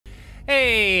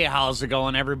Hey, how's it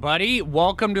going, everybody?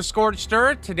 Welcome to Scorched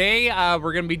Earth. Today,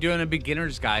 we're going to be doing a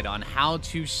beginner's guide on how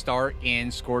to start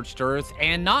in Scorched Earth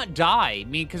and not die. I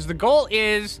mean, because the goal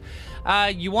is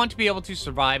you want to be able to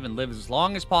survive and live as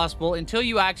long as possible until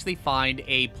you actually find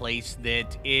a place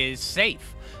that is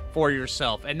safe for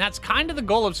yourself. And that's kind of the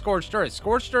goal of Scorched Earth.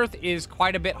 Scorched Earth is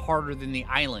quite a bit harder than the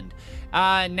island.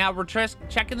 Now, we're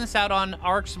checking this out on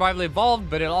Ark Survival Evolved,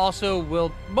 but it also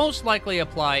will most likely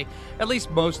apply, at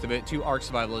least most of it, to Ark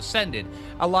Survival Ascended.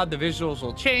 A lot of the visuals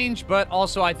will change, but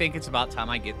also I think it's about time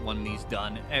I get one of these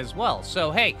done as well.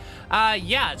 So, hey,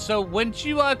 yeah, so once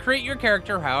you create your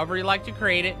character, however you like to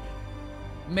create it,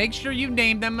 make sure you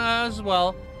name them as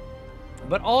well.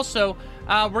 But also,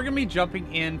 we're going to be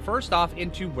jumping in, first off,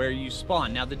 into where you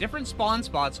spawn. Now, the different spawn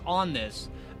spots on this,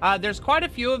 there's quite a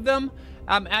few of them.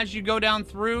 As you go down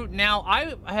through. Now,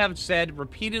 I have said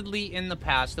repeatedly in the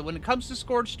past that when it comes to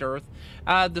Scorched Earth,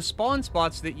 the spawn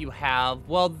spots that you have,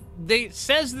 well, it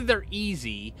says that they're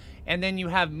easy, and then you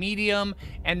have medium,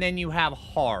 and then you have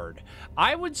hard.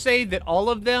 I would say that all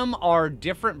of them are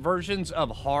different versions of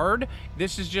hard.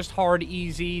 This is just hard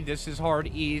easy, this is hard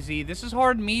easy, this is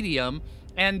hard medium,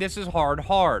 and this is hard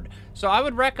hard. So I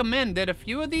would recommend that a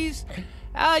few of these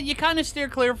you kind of steer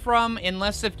clear from,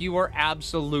 unless if you are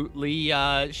absolutely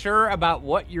sure about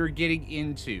what you're getting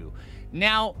into.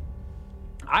 Now,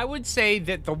 I would say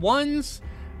that the ones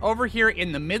over here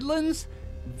in the Midlands,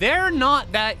 they're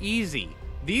not that easy.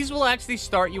 These will actually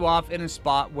start you off in a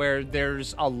spot where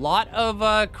there's a lot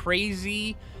of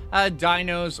crazy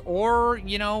dinos or,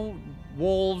 you know,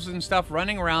 wolves and stuff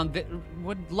running around that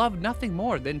would love nothing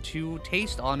more than to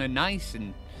taste on a nice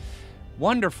and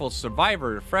wonderful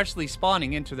survivor freshly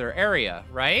spawning into their area,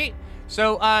 right?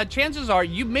 So chances are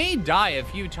you may die a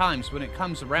few times when it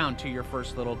comes around to your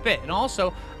first little bit. And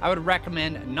also, I would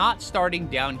recommend not starting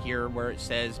down here where it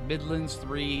says Midlands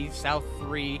 3, South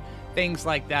 3, things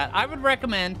like that. I would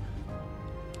recommend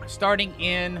starting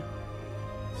in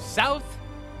South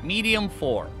Medium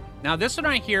 4. Now, this one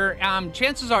right here,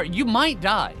 chances are you might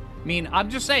die. I mean,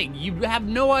 I'm just saying, you have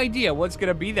no idea what's going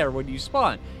to be there when you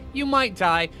spawn. You might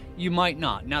die, you might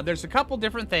not. Now, there's a couple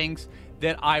different things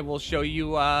that I will show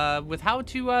you with how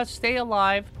to stay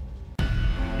alive.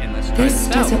 And let's try this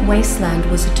desert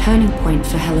wasteland was a turning point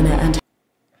for Helena and...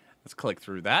 Let's click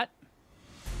through that.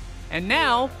 And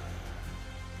now,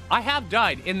 I have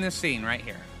died in this scene right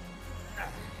here.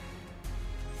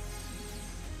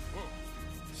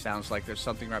 Sounds like there's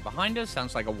something right behind us.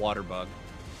 Sounds like a water bug.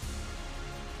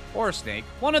 Or a snake.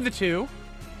 One of the two.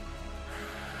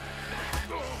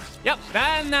 Yep,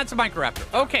 and that's a Microraptor.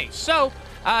 Okay, so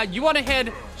you want to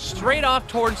head straight off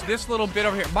towards this little bit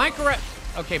over here.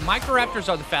 Microraptors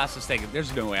are the fastest thing.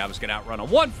 There's no way I was going to outrun a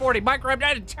 140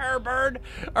 Microraptor, a terror bird.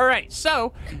 All right,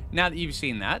 so now that you've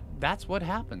seen that, that's what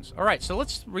happens. All right, so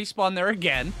let's respawn there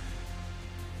again.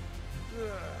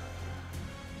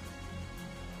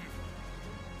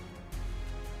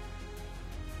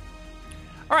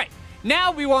 All right,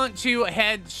 now we want to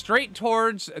head straight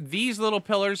towards these little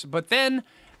pillars, but then...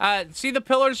 see the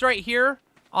pillars right here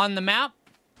on the map?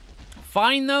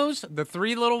 Find those, the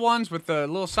three little ones with the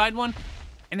little side one,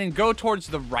 and then go towards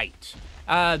the right.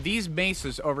 These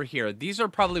mesas over here, these are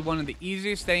probably one of the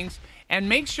easiest things. And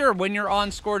make sure when you're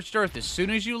on Scorched Earth, as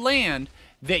soon as you land,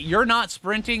 that you're not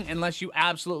sprinting unless you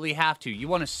absolutely have to. You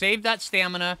want to save that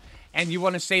stamina, and you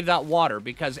want to save that water,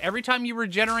 because every time you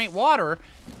regenerate water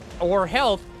or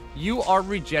health, you are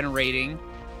regenerating,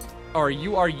 or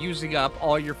you are using up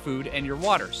all your food and your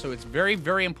water. So it's very,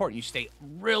 very important you stay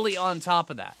really on top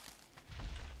of that.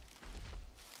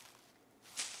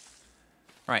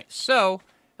 All right, so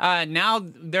now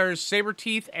there's saber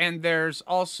teeth, and there's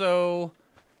also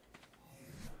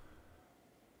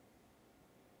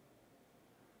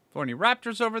thorny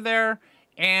raptors over there.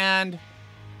 And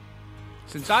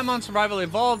since I'm on Survival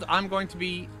Evolved, I'm going to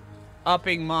be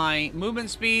upping my movement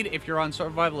speed. If you're on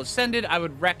Survival Ascended, I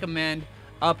would recommend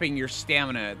upping your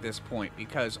stamina at this point,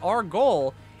 because our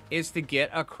goal is to get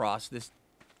across this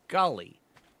gully.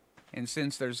 And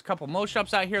since there's a couple Mo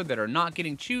shops out here that are not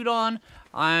getting chewed on,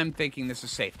 I'm thinking this is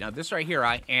safe. Now, this right here,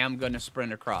 I am going to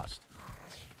sprint across.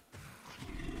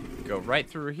 Go right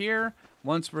through here.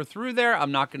 Once we're through there,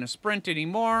 I'm not going to sprint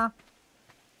anymore.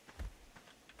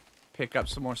 Pick up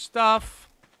some more stuff.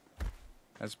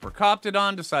 As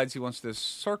Percoptodon decides he wants to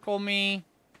circle me.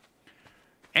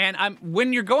 And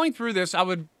when you're going through this, I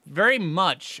would very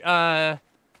much, I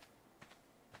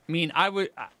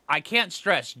can't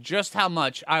stress just how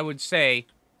much I would say,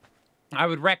 I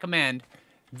would recommend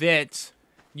that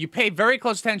you pay very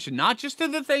close attention, not just to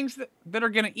the things that are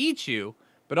going to eat you,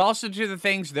 but also to the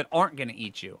things that aren't going to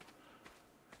eat you.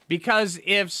 Because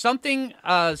if something,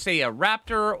 say a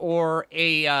raptor or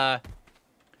a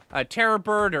terror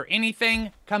bird or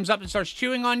anything comes up and starts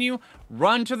chewing on you,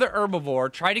 run to the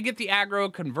herbivore, try to get the aggro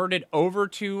converted over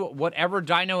to whatever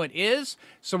dino it is,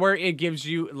 so where it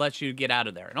lets you get out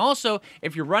of there. And also,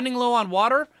 if you're running low on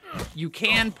water, you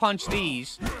can punch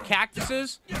these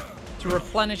cactuses to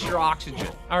replenish your oxygen.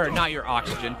 Or not your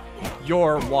oxygen,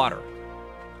 your water.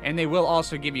 And they will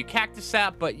also give you cactus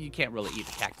sap, but you can't really eat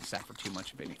the cactus sap for too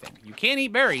much of anything. You can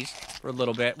eat berries for a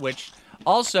little bit, which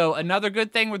also, another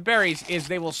good thing with berries is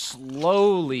they will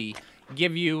slowly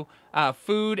give you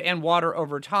food and water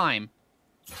over time.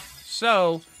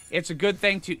 So, it's a good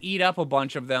thing to eat up a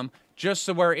bunch of them, just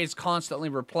so where it's constantly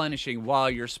replenishing while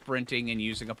you're sprinting and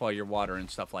using up all your water and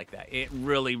stuff like that. It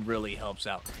really, really helps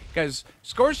out. Because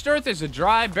Scorched Earth is a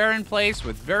dry, barren place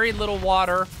with very little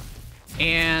water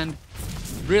and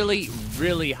really,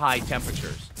 really high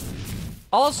temperatures.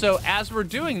 Also, as we're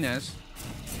doing this...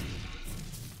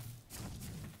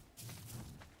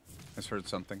 I just heard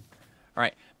something. All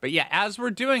right. But yeah, as we're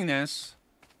doing this,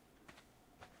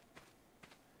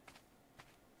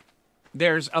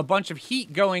 there's a bunch of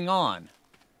heat going on.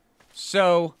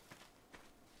 So,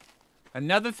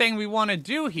 another thing we want to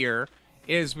do here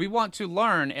is we want to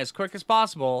learn as quick as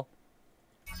possible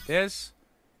this,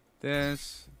 and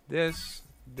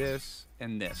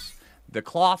this. The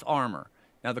cloth armor.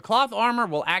 Now, the cloth armor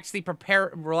will actually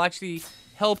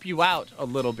help you out a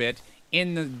little bit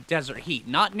in the desert heat.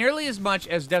 Not nearly as much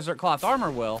as desert cloth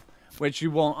armor will, which you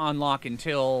won't unlock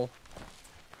until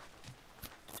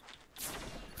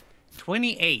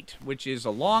 28, which is a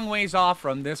long ways off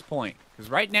from this point. Because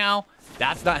right now,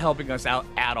 that's not helping us out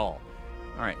at all.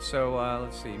 Alright, so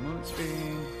let's see. Movement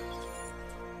speed.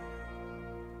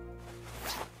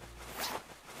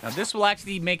 Now, this will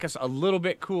actually make us a little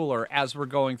bit cooler as we're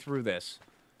going through this.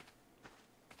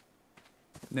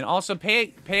 And then also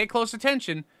pay close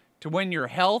attention to when your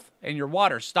health and your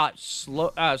water stop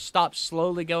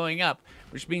slowly going up,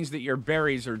 which means that your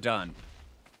berries are done.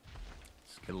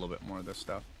 Let's get a little bit more of this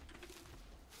stuff.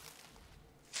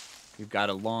 We've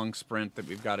got a long sprint that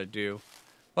we've got to do.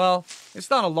 Well, it's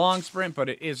not a long sprint, but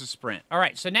it is a sprint. All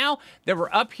right, so now that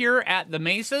we're up here at the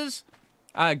mesas,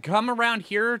 come around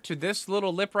here to this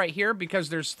little lip right here, because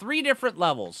there's 3 different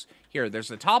levels here. There's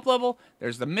the top level,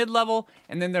 there's the mid level,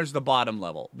 and then there's the bottom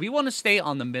level. We want to stay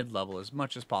on the mid level as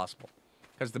much as possible,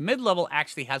 because the mid level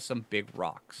actually has some big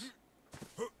rocks.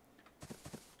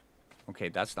 Okay,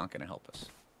 that's not going to help us.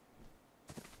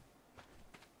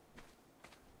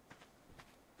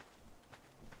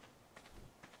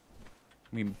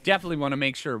 We definitely want to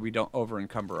make sure we don't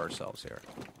over-encumber ourselves here.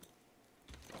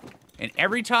 And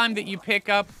every time that you pick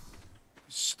up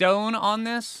stone on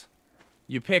this,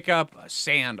 you pick up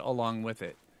sand along with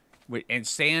it. And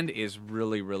sand is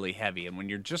really, really heavy. And when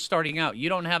you're just starting out, you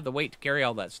don't have the weight to carry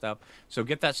all that stuff. So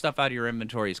get that stuff out of your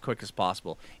inventory as quick as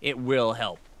possible. It will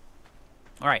help.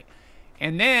 All right.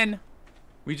 And then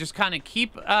we just kind of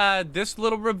keep this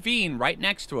little ravine right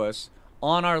next to us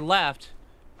on our left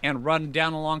and run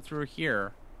down along through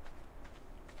here.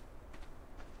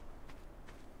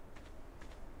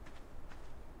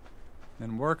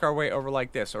 Then work our way over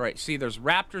like this. All right, see, there's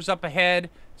raptors up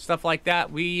ahead, stuff like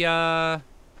that. We, let's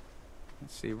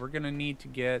see, we're going to need to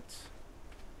get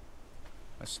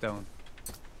a stone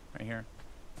right here.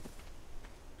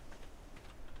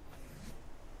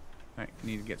 All right,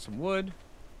 need to get some wood.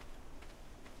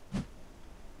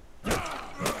 All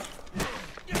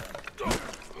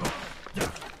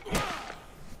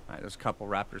right, there's a couple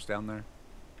raptors down there.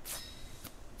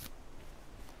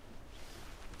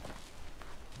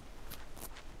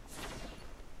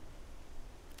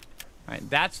 All right,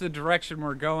 that's the direction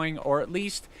we're going, or at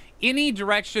least any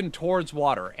direction towards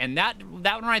water. And that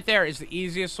one right there is the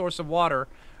easiest source of water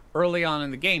early on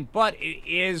in the game, but it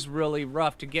is really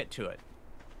rough to get to it.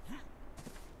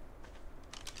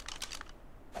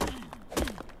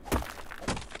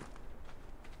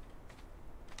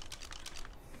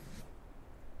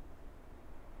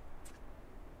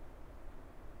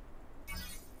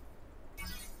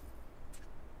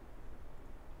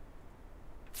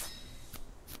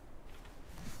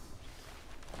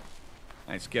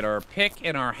 Let's get our pick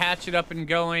and our hatchet up and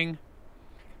going.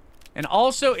 And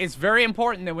also, it's very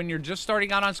important that when you're just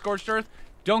starting out on Scorched Earth,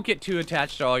 don't get too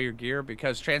attached to all your gear,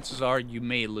 because chances are you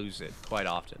may lose it quite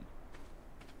often.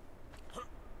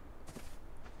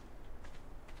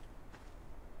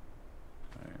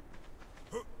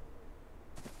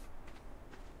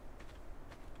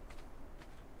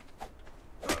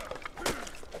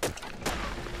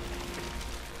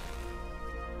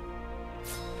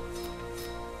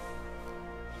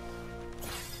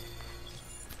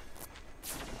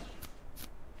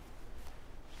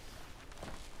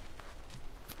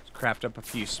 craft up a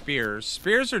few spears.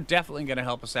 Spears are definitely going to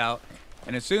help us out.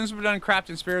 And as soon as we're done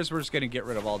crafting spears, we're just going to get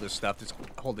rid of all this stuff that's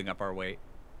holding up our weight.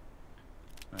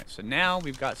 Alright, so now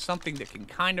we've got something that can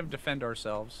kind of defend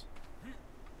ourselves.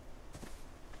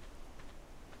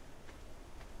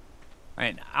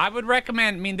 Alright, I would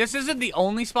recommend, I mean, this isn't the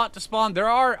only spot to spawn. There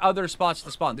are other spots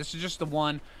to spawn. This is just the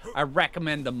one I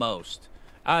recommend the most.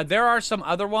 There are some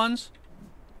other ones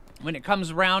when it comes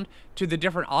around to the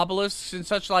different obelisks and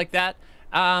such like that.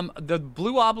 The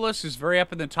blue obelisk is very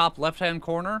up in the top left-hand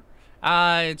corner.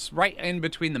 It's right in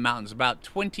between the mountains, about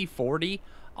 2040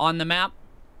 on the map.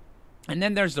 And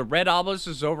then there's the red obelisk,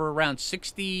 is over around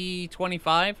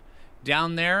 60-25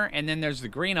 down there. And then there's the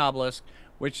green obelisk,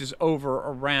 which is over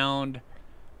around,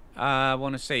 I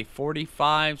want to say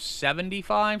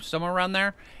 45-75, somewhere around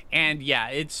there. And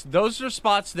yeah, those are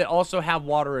spots that also have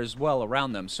water as well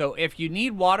around them. So if you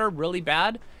need water really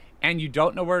bad and you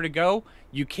don't know where to go,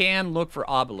 you can look for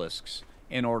obelisks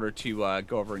in order to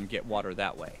go over and get water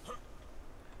that way. All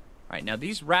right, now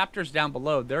these raptors down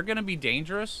below, they're going to be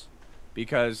dangerous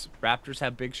because raptors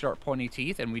have big, sharp, pointy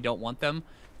teeth, and we don't want them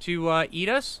to eat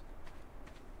us.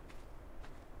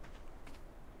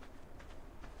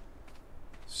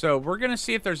 So we're going to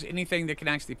see if there's anything that can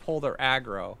actually pull their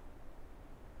aggro.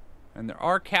 And there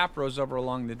are capros over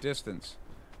along the distance.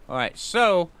 All right,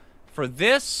 so for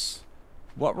this,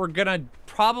 what we're going to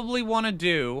probably want to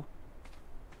do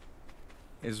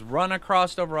is run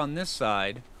across over on this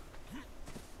side.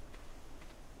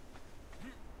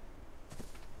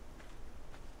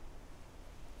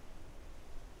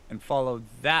 And follow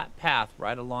that path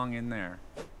right along in there.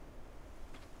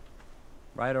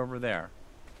 Right over there.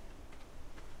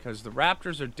 Because the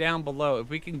raptors are down below. If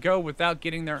we can go without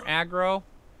getting their aggro,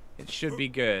 it should be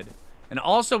good. And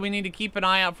also, we need to keep an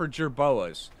eye out for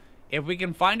jerboas. If we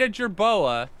can find a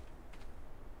jerboa,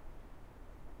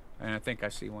 and I think I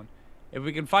see one. If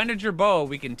we can find a jerboa,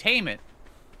 we can tame it.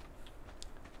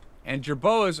 And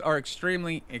jerboas are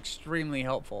extremely, extremely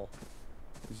helpful.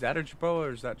 Is that a jerboa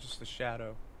or is that just a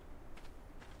shadow?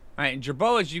 Alright, and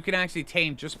jerboas you can actually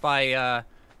tame just by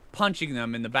punching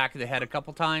them in the back of the head a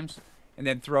couple times. And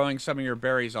then throwing some of your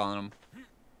berries on them.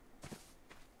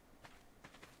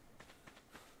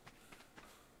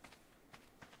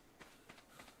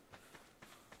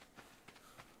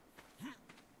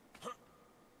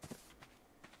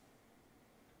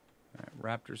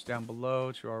 Raptors down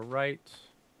below to our right.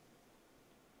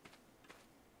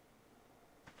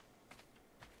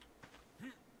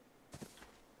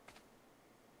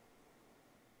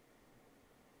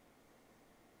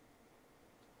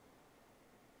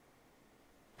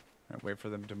 All right, wait for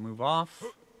them to move off. All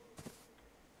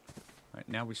right,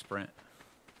 now we sprint.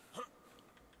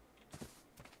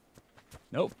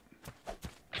 Nope.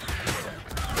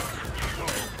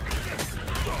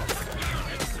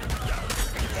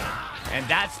 And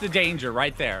that's the danger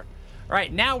right there. All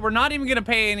right, now we're not even going to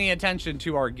pay any attention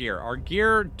to our gear. Our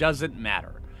gear doesn't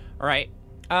matter. All right,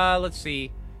 let's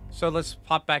see. So let's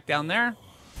pop back down there.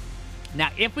 Now,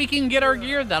 if we can get our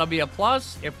gear, that'll be a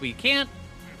plus. If we can't,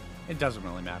 it doesn't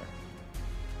really matter.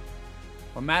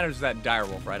 What matters is that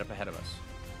direwolf right up ahead of us.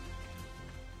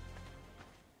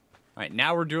 All right,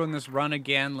 now we're doing this run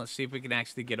again. Let's see if we can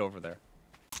actually get over there.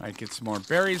 All right, get some more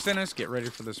berries in us. Get ready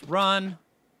for this run.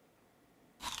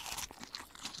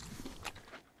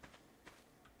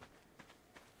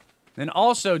 And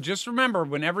also, just remember,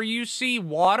 whenever you see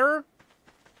water,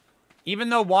 even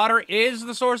though water is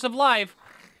the source of life,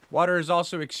 water is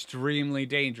also extremely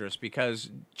dangerous because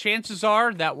chances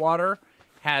are that water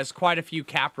has quite a few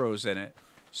capros in it.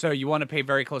 So you want to pay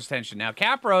very close attention. Now,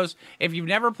 capros, if you've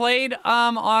never played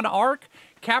on Ark,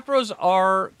 capros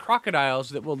are crocodiles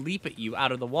that will leap at you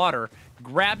out of the water,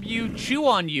 grab you, chew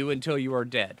on you until you are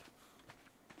dead.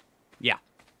 Yeah.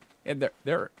 And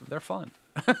they're fun.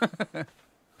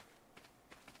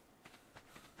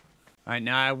 All right,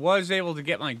 now I was able to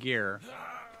get my gear.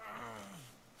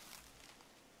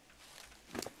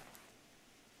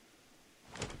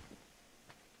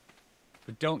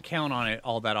 But don't count on it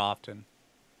all that often.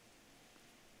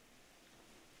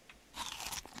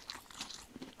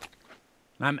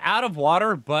 I'm out of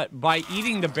water, but by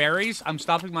eating the berries, I'm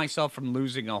stopping myself from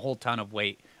losing a whole ton of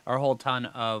weight. Or a whole ton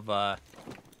of,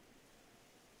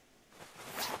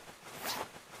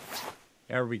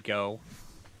 There we go.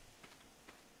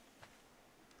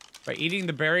 By eating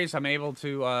the berries, I'm able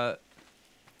to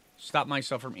stop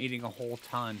myself from eating a whole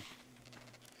ton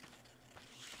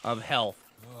of health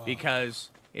because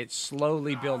it's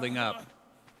slowly building up.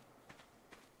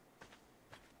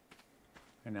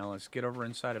 And now let's get over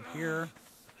inside of here.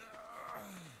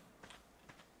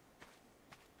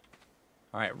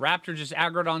 All right, raptor just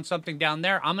aggroed on something down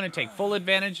there. I'm going to take full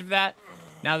advantage of that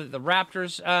now that the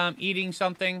raptor's eating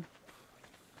something.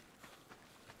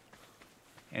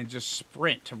 And just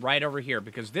sprint to right over here.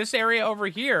 Because this area over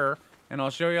here, and I'll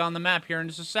show you on the map here in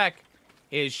just a sec,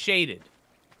 is shaded.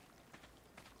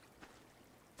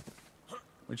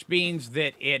 Which means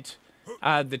that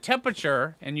the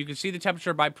temperature, and you can see the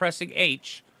temperature by pressing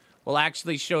H, will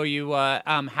actually show you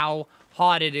how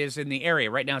hot it is in the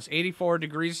area. Right now it's 84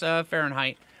 degrees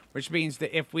Fahrenheit, which means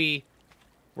that if we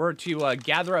were to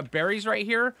gather up berries right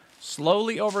here,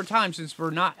 slowly over time, since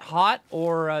we're not hot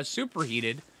or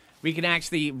superheated, we can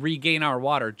actually regain our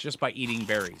water just by eating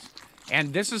berries.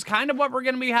 And this is kind of what we're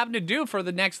going to be having to do for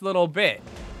the next little bit.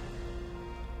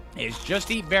 Is just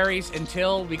eat berries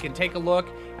until we can take a look.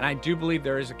 And I do believe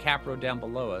there is a capro down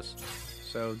below us.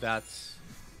 So that's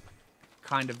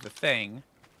kind of the thing.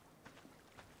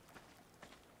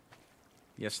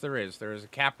 Yes, there is. There is a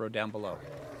capro down below.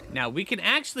 Now, we can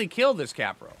actually kill this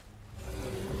capro.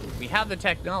 We have the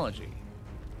technology.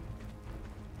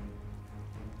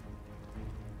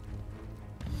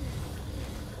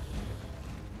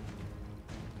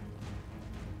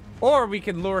 Or we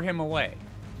can lure him away.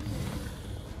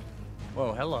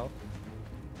 Whoa, hello.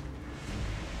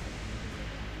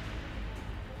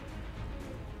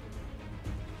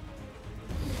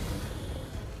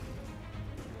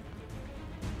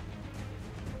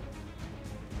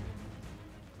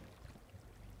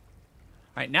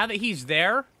 Alright, now that he's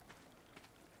there,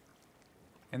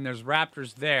 and there's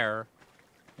raptors there,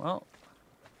 well,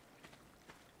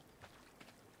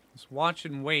 let's watch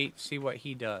and wait, see what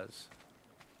he does.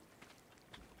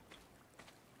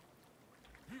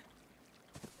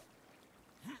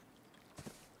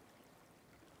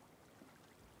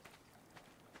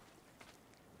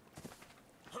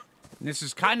 And this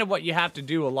is kind of what you have to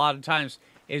do a lot of times,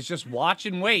 is just watch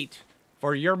and wait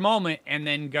for your moment and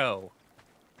then go.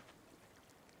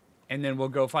 And then we'll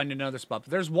go find another spot.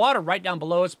 But there's water right down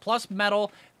below us, plus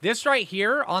metal. This right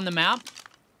here on the map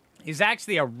is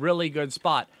actually a really good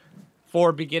spot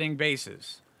for beginning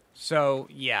bases. So,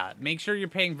 yeah, make sure you're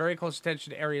paying very close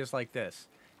attention to areas like this.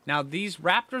 Now, these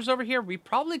raptors over here, we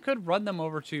probably could run them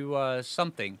over to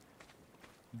something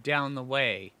down the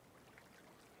way.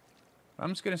 I'm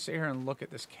just going to sit here and look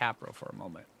at this capro for a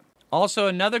moment. Also,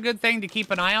 another good thing to keep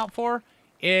an eye out for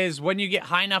is when you get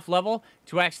high enough level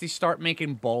to actually start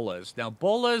making bolas. Now,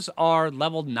 bolas are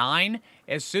level 9.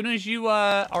 As soon as you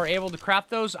are able to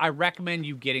craft those, I recommend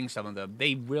you getting some of them.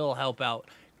 They will help out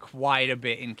quite a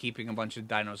bit in keeping a bunch of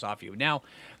dinos off you. Now,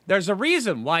 there's a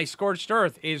reason why Scorched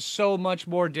Earth is so much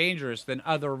more dangerous than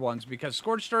other ones, because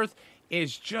Scorched Earth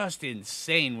is just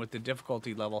insane with the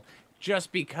difficulty level,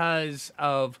 just because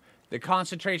of the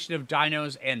concentration of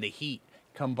dinos and the heat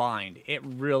combined. It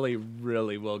really,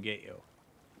 really will get you.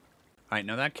 All right,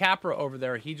 now that capra over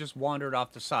there, he just wandered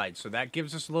off the side. So that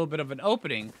gives us a little bit of an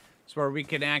opening so where we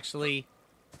can actually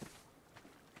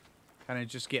kind of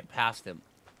just get past him.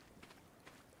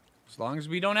 As long as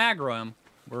we don't aggro him,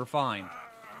 we're fine.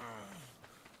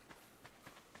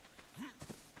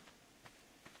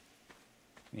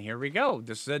 And here we go.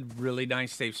 This is a really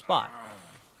nice, safe spot.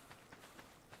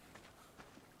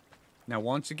 Now,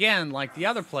 once again, like the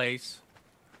other place,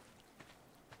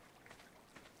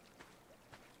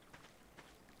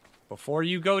 before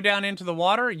you go down into the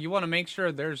water, you want to make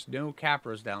sure there's no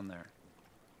capras down there.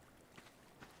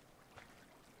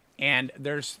 And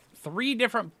there's 3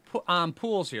 different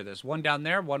pools here. There's one down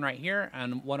there, one right here,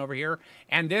 and one over here.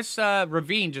 And this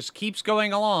ravine just keeps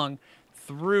going along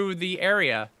through the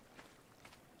area.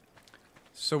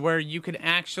 So where you can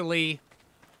actually...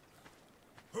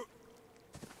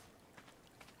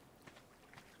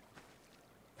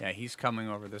 Yeah, he's coming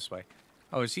over this way.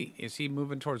 Oh, is he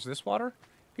moving towards this water?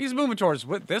 If he's moving towards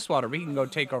this water, we can go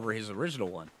take over his original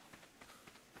one.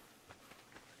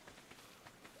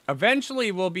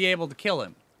 Eventually, we'll be able to kill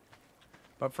him.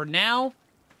 But for now,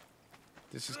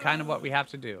 this is kind of what we have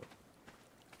to do.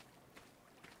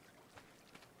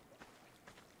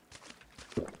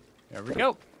 There we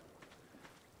go.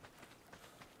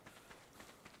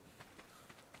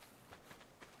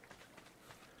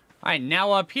 All right,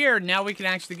 now up here, now we can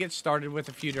actually get started with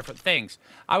a few different things.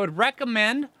 I would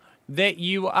recommend that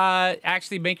you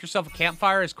actually make yourself a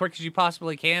campfire as quick as you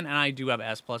possibly can, and I do have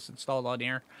S+ installed on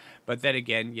here. But then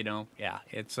again, you know, yeah,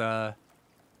 it's Ark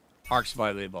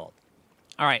Survival Evolved.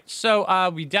 All right, so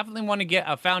we definitely want to get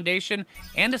a foundation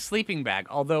and a sleeping bag,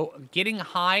 although getting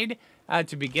hide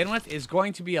to begin with is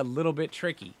going to be a little bit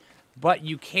tricky. But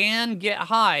you can get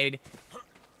hide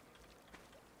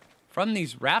from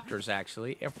these raptors,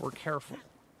 actually, if we're careful.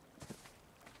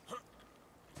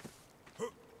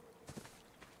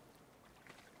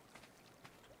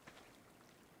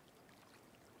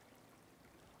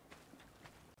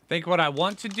 think what I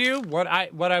want to do, what I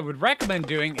would recommend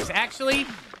doing is actually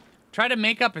try to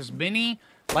make up as many,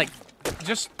 like,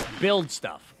 just build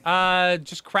stuff.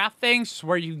 Just craft things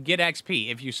where you get XP.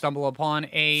 If you stumble upon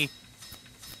a...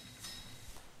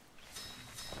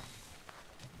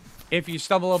 If you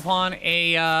stumble upon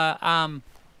a,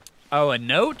 a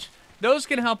note, those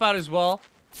can help out as well.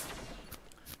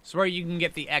 So where you can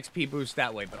get the XP boost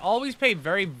that way. But always pay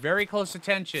very, very close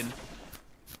attention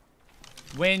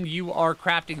when you are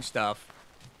crafting stuff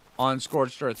on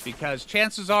Scorched Earth, because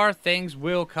chances are things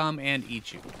will come and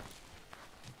eat you.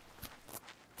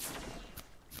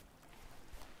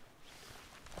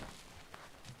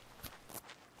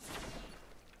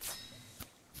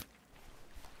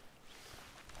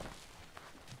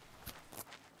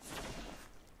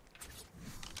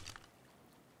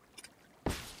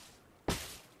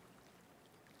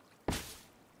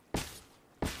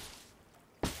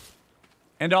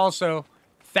 And also,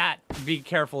 be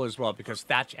careful as well, because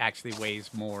thatch actually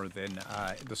weighs more than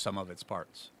the sum of its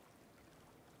parts.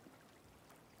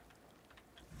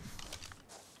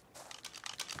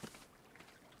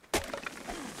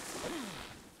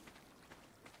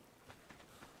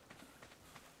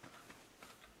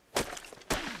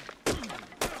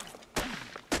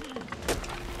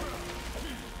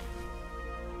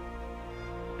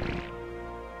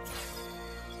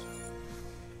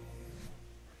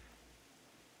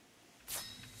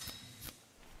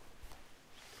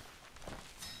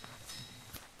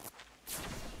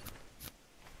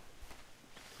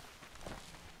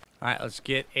 All right, let's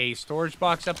get a storage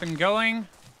box up and going.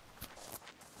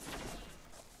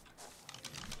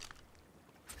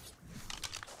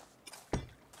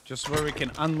 Just where we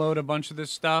can unload a bunch of this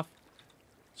stuff.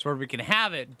 So where we can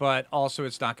have it, but also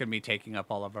it's not going to be taking up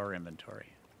all of our inventory.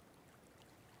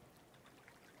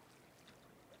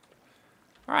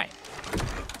 All right.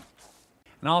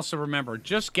 And also remember,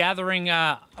 just gathering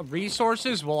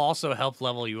resources will also help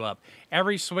level you up.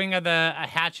 Every swing of the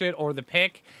hatchet or the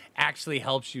pick actually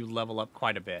helps you level up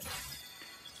quite a bit.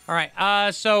 All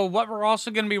right, so what we're also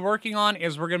going to be working on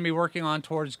is we're going to be working on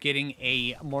towards getting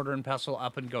a mortar and pestle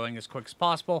up and going as quick as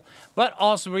possible. But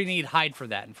also we need hide for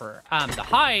that. And for the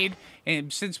hide,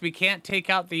 and since we can't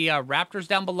take out the raptors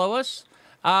down below us,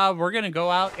 we're going to go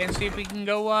out and see if we can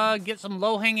go get some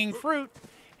low-hanging fruit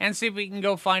and see if we can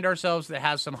go find ourselves that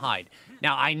has some hide.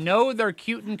 Now, I know they're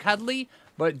cute and cuddly,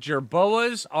 but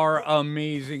jerboas are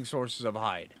amazing sources of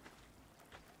hide.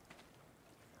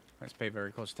 Let's pay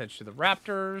very close attention to the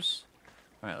raptors.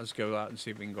 All right, let's go out and see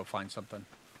if we can go find something.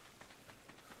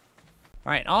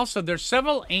 All right, also, there's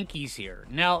several Ankies here.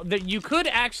 Now, that you could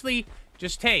actually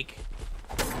just take,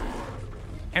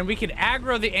 and we could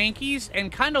aggro the Ankies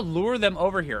and kind of lure them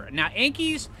over here. Now,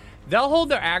 Ankies, they'll hold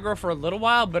their aggro for a little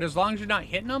while, but as long as you're not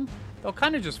hitting them, they'll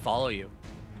kind of just follow you.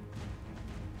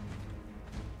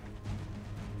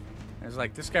 There's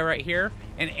like this guy right here.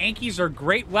 And Ankies are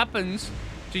great weapons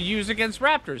to use against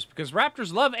raptors, because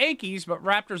raptors love Ankies, but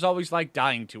raptors always like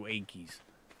dying to Ankies.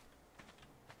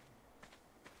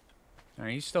 All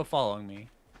right, he's still following me.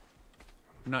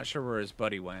 I'm not sure where his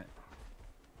buddy went.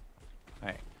 All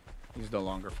right, he's no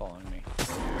longer following me.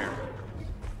 Here.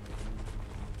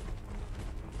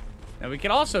 Now we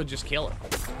could also just kill him.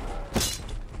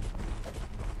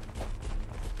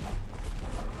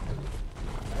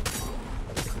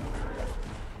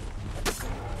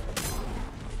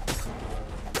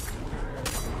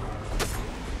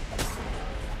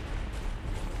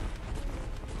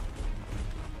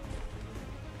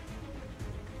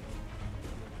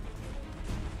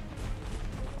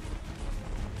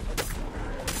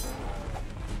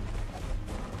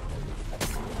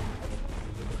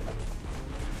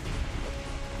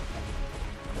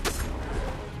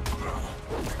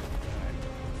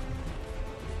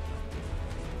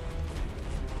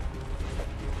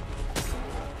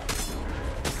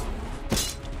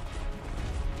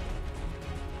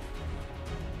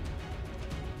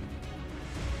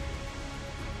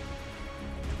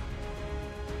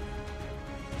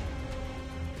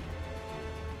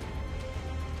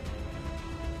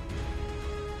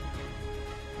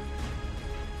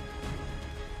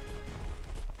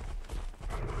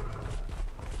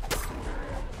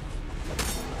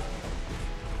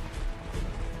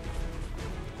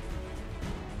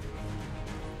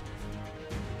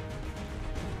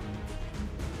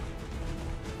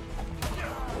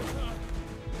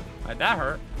 That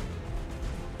hurt.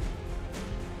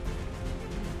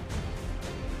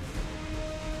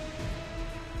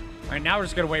 All right, now we're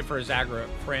just gonna wait for his aggro,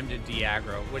 for him to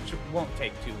de-aggro, which won't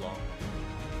take too long.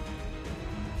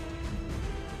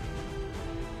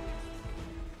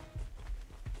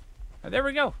 There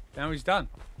we go. Now he's done.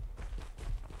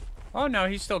 Oh, no,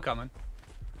 he's still coming.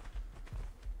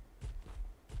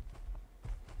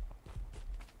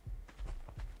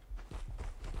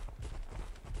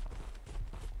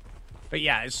 But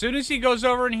yeah, as soon as he goes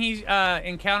over and he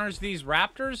encounters these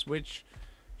raptors, which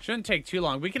shouldn't take too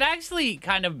long, we could actually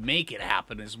kind of make it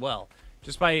happen as well.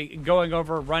 Just by going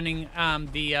over, running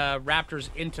the raptors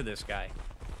into this guy,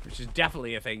 which is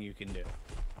definitely a thing you can do.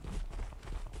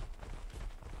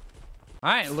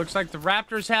 All right, it looks like the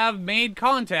raptors have made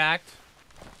contact.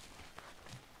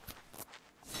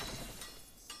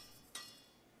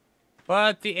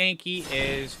 But the Anki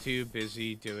is too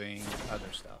busy doing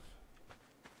other stuff.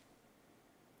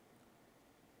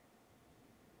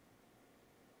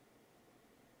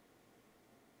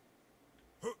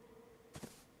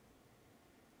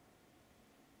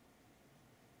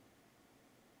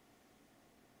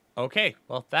 Okay,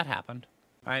 well, that happened.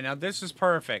 All right, now this is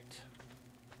perfect.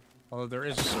 Although there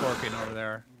is a scorpion over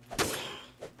there.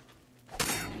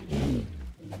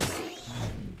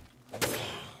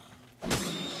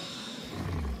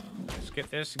 Let's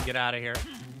get this and get out of here.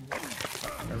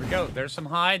 There we go. There's some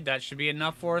hide. That should be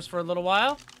enough for us for a little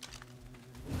while.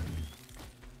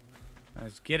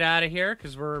 Let's get out of here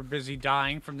because we're busy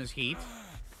dying from this heat.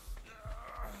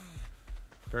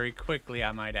 Very quickly,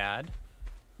 I might add.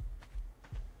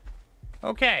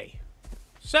 Okay,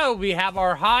 so we have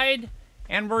our hide,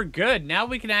 and we're good. Now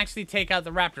we can actually take out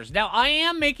the raptors. Now, I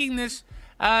am making this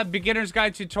beginner's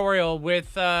guide tutorial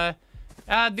with the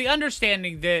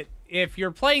understanding that if you're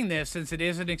playing this, since it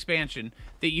is an expansion,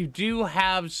 that you do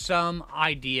have some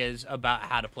ideas about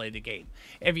how to play the game.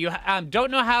 If you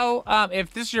don't know how,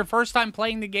 if this is your first time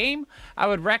playing the game, I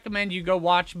would recommend you go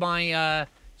watch my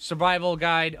survival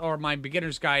guide or my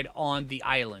beginner's guide on the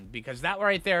island, because that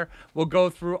right there will go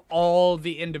through all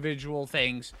the individual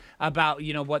things about,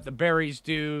 you know, what the berries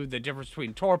do, the difference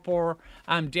between torpor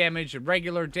damage and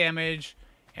regular damage.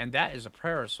 And that is a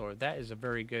parasaur. That is a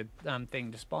very good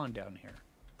thing to spawn down here.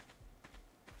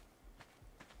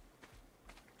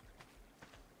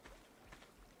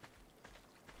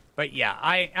 But yeah,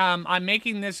 I'm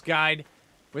making this guide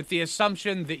with the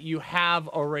assumption that you have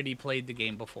already played the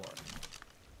game before.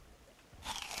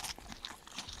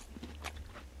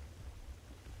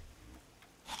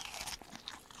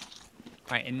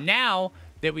 All right, and now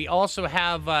that we also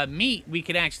have meat, we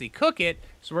can actually cook it,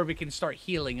 so where we can start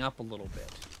healing up a little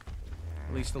bit.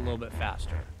 At least a little bit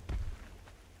faster.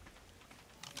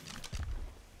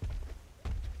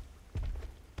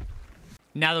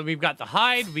 Now that we've got the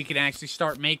hide, we can actually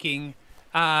start making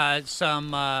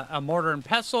some a mortar and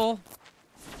pestle.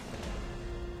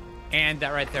 And that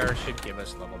right there should give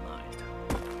us level 9.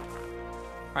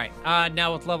 All right,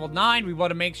 now with level 9, we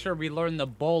want to make sure we learn the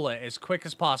bola as quick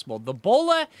as possible. The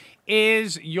bola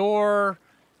is your...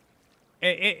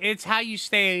 It's how you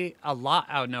stay alive.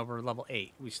 Oh, no, we're level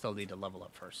 8. We still need to level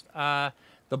up first.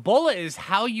 The bola is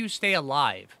how you stay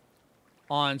alive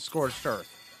on Scorched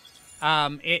Earth.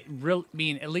 It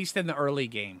really, at least in the early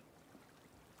game,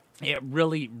 it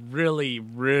really, really,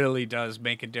 really does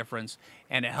make a difference,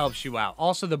 and it helps you out.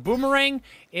 Also, the boomerang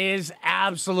is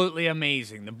absolutely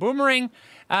amazing. The boomerang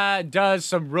does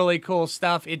some really cool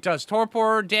stuff. It does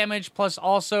torpor damage, plus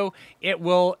also it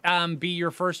will be your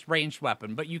first ranged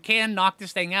weapon. But you can knock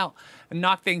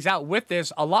things out with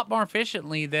this a lot more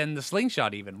efficiently than the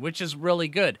slingshot even, which is really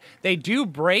good. They do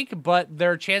break, but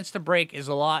their chance to break is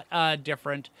a lot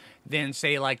different than,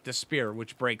 say, like the spear,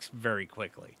 which breaks very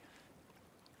quickly.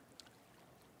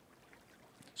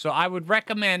 So I would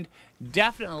recommend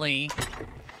definitely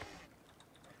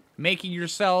making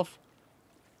yourself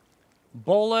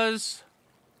bolas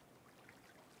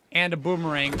and a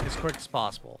boomerang as quick as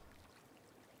possible.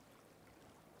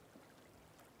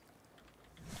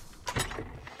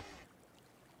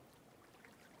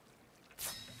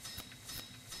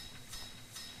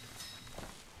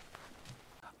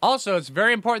 Also, it's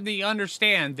very important that you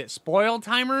understand that spoil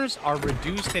timers are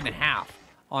reduced in half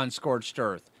on Scorched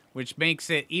Earth, which makes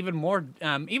it even more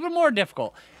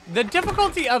difficult. The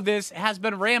difficulty of this has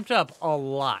been ramped up a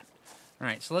lot. All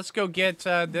right, so let's go get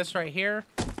this right here.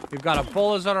 We've got a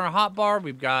bolas on our hotbar.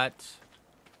 We've got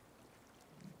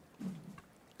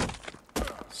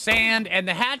sand and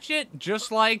the hatchet,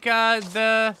 just like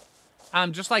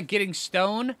getting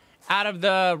stone out of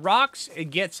the rocks.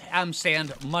 It gets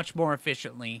sand much more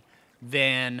efficiently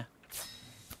than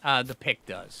the pick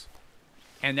does.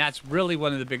 And that's really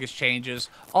one of the biggest changes.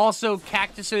 Also,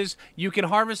 cactuses. You can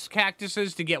harvest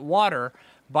cactuses to get water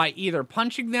by either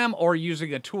punching them or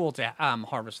using a tool to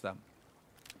harvest them.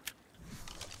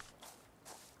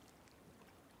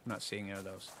 I'm not seeing any of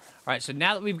those. All right, so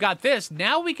now that we've got this,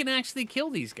 now we can actually kill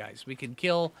these guys. We can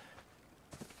kill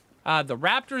the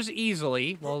raptors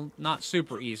easily. Well, not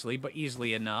super easily, but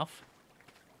easily enough.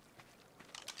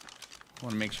 I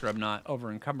want to make sure I'm not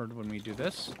over encumbered when we do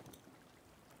this.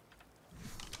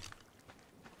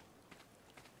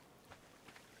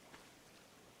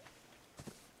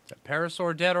 Is that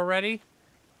parasaur dead already?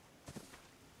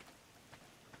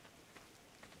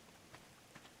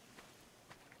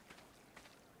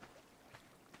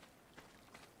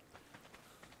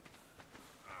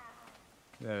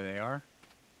 There they are.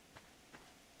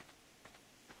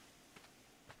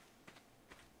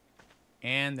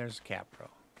 And there's a Capro.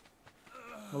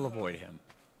 We'll avoid him.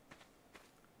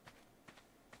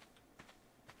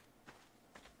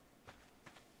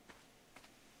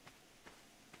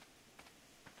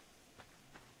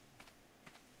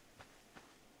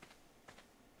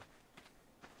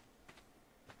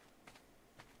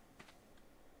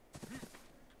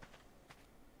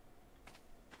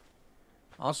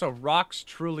 Also, rocks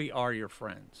truly are your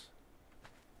friends.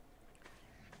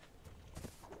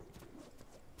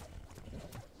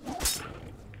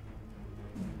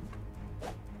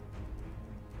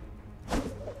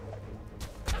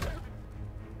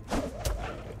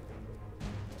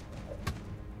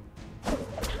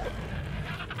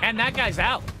 And that guy's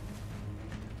out.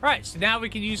 Alright, so now we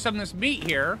can use some of this meat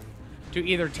here to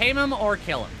either tame him or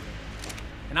kill him.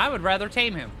 And I would rather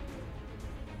tame him.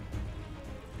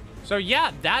 So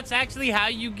yeah, that's actually how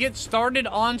you get started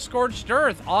on Scorched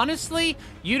Earth. Honestly,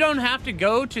 you don't have to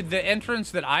go to the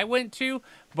entrance that I went to,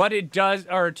 but it does,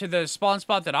 or to the spawn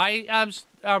spot that I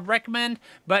recommend,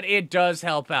 but it does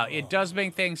help out. It does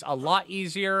make things a lot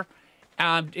easier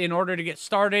in order to get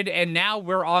started, and now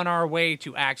we're on our way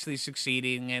to actually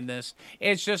succeeding in this.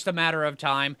 It's just a matter of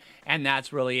time, and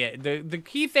that's really it. The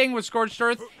key thing with Scorched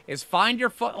Earth is find your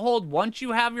foothold. Once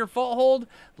you have your foothold,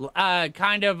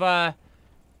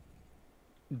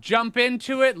 jump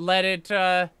into it, let it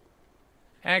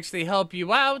actually help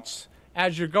you out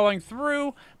as you're going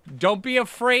through. Don't be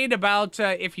afraid about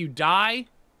if you die,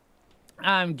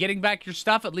 getting back your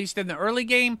stuff, at least in the early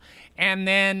game, and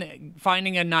then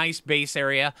finding a nice base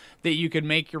area that you can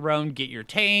make your own, get your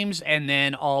tames, and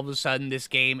then all of a sudden this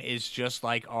game is just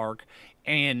like Ark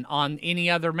and on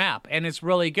any other map, and it's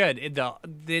really good.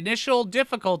 The initial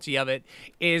difficulty of it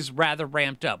is rather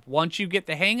ramped up. Once you get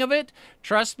the hang of it,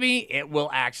 trust me, it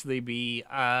will actually be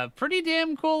a pretty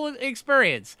damn cool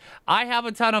experience. I have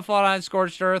a ton of fun on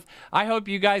Scorched Earth. I hope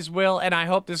you guys will, and I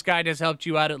hope this guide has helped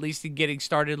you out at least in getting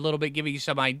started a little bit, giving you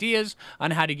some ideas on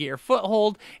how to get your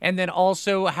foothold, and then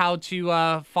also how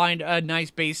to find a nice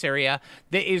base area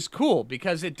that is cool,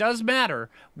 because it does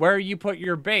matter where you put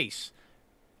your base.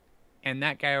 And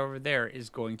that guy over there is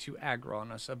going to aggro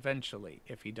on us eventually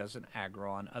if he doesn't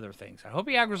aggro on other things. I hope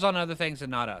he aggroes on other things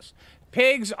and not us.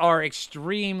 Pigs are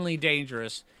extremely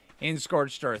dangerous in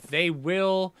Scorched Earth. They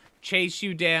will chase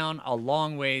you down a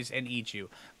long ways and eat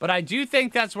you. But I do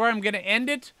think that's where I'm going to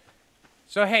end it.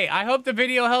 So, hey, I hope the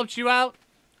video helped you out.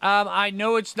 I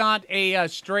know it's not a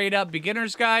straight-up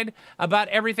beginner's guide about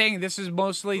everything. This is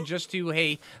mostly just to,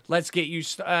 hey, let's get you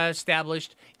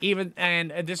established.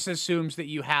 And this assumes that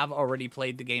you have already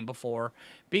played the game before.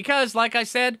 Because, like I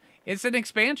said, it's an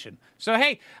expansion. So,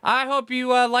 hey, I hope you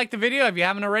liked the video. If you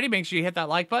haven't already, make sure you hit that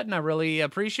like button. I really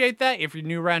appreciate that. If you're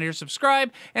new around here,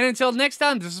 subscribe. And until next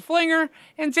time, this is Phlinger,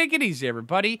 and take it easy,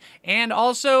 everybody. And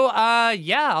also,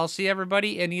 yeah, I'll see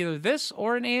everybody in either this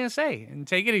or an ASA. And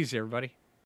take it easy, everybody.